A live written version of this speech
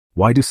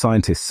Why do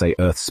scientists say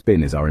Earth's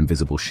spin is our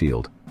invisible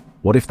shield?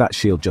 What if that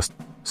shield just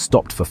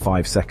stopped for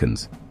 5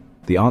 seconds?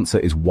 The answer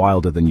is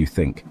wilder than you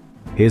think.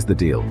 Here's the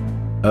deal.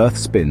 Earth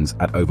spins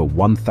at over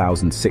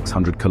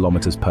 1,600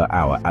 kilometers per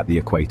hour at the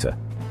equator.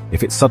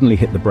 If it suddenly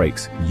hit the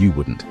brakes, you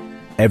wouldn't.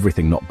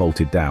 Everything not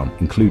bolted down,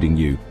 including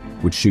you,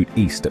 would shoot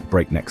east at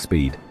breakneck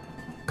speed.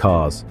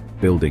 Cars,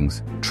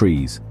 buildings,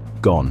 trees,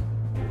 gone.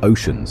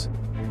 Oceans.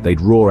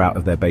 They'd roar out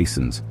of their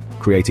basins,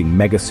 creating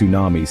mega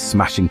tsunamis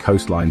smashing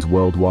coastlines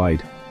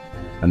worldwide.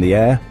 And the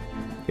air?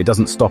 It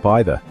doesn't stop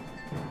either.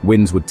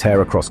 Winds would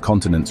tear across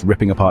continents,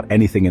 ripping apart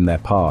anything in their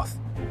path.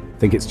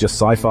 Think it's just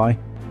sci-fi?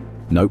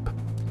 Nope.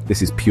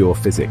 This is pure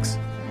physics.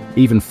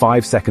 Even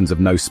 5 seconds of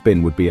no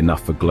spin would be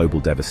enough for global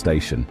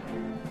devastation.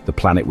 The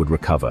planet would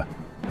recover,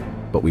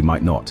 but we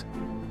might not.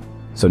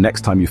 So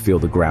next time you feel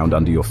the ground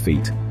under your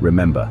feet,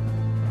 remember,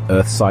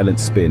 Earth's silent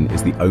spin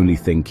is the only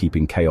thing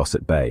keeping chaos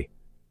at bay.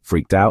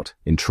 Freaked out?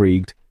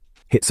 Intrigued?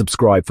 Hit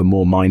subscribe for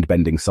more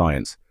mind-bending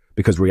science,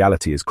 because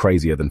reality is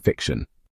crazier than fiction.